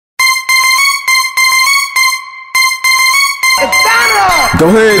Go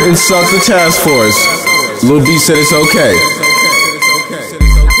ahead and suck the task force. Lil B said it's okay.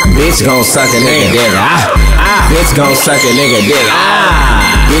 Bitch gon' suck a nigga dick. Bitch gon' suck a nigga dick.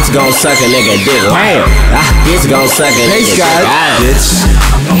 Bitch gon' suck a nigga dick. Bitch gon' suck a nigga dick. Bitch,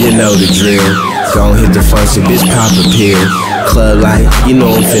 you know the drill. Gon' hit the function, bitch, pop a pill. Club light, you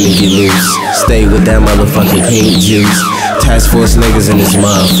know I'm finna get loose. Stay with that motherfucking pink juice. Task force niggas in this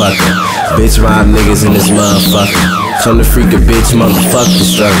motherfucker. Bitch mob niggas in this motherfucker. Come to freak a bitch, motherfuck the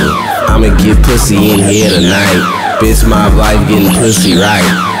struggle. I'ma get pussy in here tonight. Bitch mob life getting pussy right.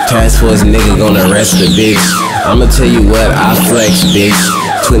 Task force nigga gonna arrest the bitch. I'ma tell you what, I flex, bitch.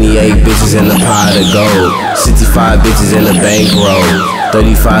 28 bitches in the pot of gold. 65 bitches in the bankroll.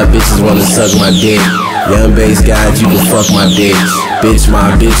 35 bitches wanna suck my dick. Young bass guys, you can fuck my dick. Bitch my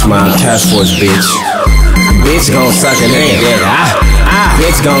task force bitch. Bitch gon' suck a nigga dick.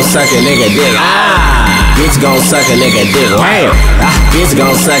 Bitch gon' suck a nigga dick. Bitch gon' suck a nigga dick. Bitch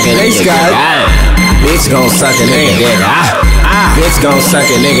gon' suck a nigga dick. Bitch gon' suck a nigga dick. Bitch gon' suck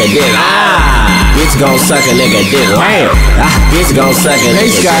a nigga dick. Bitch gon' suck a nigga dick. Bitch gon' suck a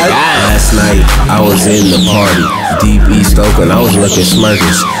nigga dick. Last night I was in the party, deep East Oakland. I was looking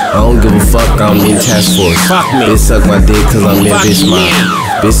smirkish. I don't give a fuck, I'm in task force. Fuck me. Bitch suck my dick cause I'm in bitch mob.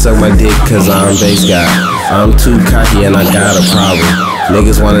 Bitch suck my dick cause I'm bass guy. I'm too cocky and I got a problem.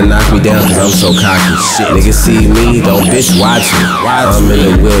 Niggas wanna knock me down cause I'm so cocky. Niggas see me, don't bitch watch me. I'm in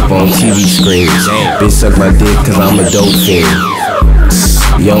the whip on TV screens. Bitch suck my dick cause I'm a dope fiend.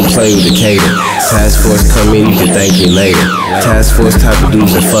 You don't play with the cater. Task force come in, you can thank me later. Task force type of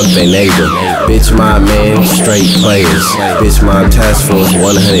dudes that fuck they neighbor. Bitch my man, straight players. Bitch my task force,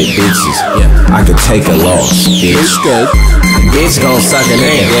 100 bitches. I could take a loss, bitch. Good. Bitch gon' suck a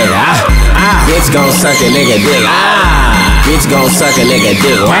nigga dick. Bitch gon' suck a nigga dick. Bitch gon' suck a nigga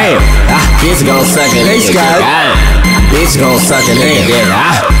dick. Bitch gon' suck a nigga dick. Bitch gon' suck a nigga dick.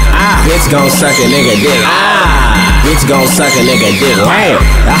 Bitch gon' suck a nigga dick. Bitch gon' suck a nigga dick.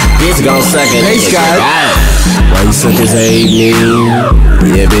 Bitch gon' suck a nigga dick. Why you suckers hate me?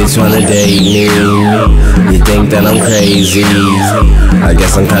 Yeah, bitch wanna date me. You think that I'm crazy? I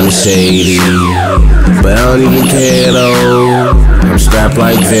guess I'm kinda shady, but I don't even care though. I'm strapped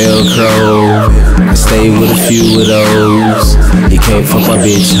like Velcro. I stay with a few of those. You can't fuck my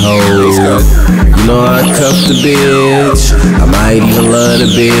bitch hoe. You know I cuff the bitch. I might even love the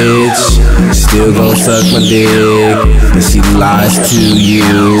bitch. She still gon' suck my dick, and she lies to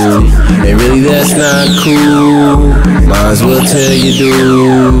you. And really that's not cool. Might as well tell you,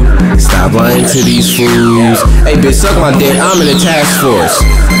 dude, stop lying to these fools. Hey bitch, suck my dick, I'm in the task force.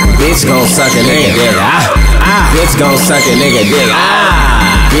 Bitch gon' suck a nigga dick. Bitch gon' suck a nigga dick.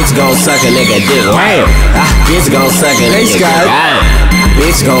 Bitch gon' suck a nigga dick. Bitch gon' suck a nigga dick.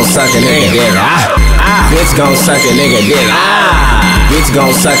 Bitch gon' suck a nigga dick. Bitch gon' suck a nigga dick. Bitch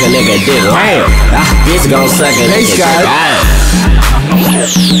gon' suck a nigga dick. Bitch gon' suck a nigga dick.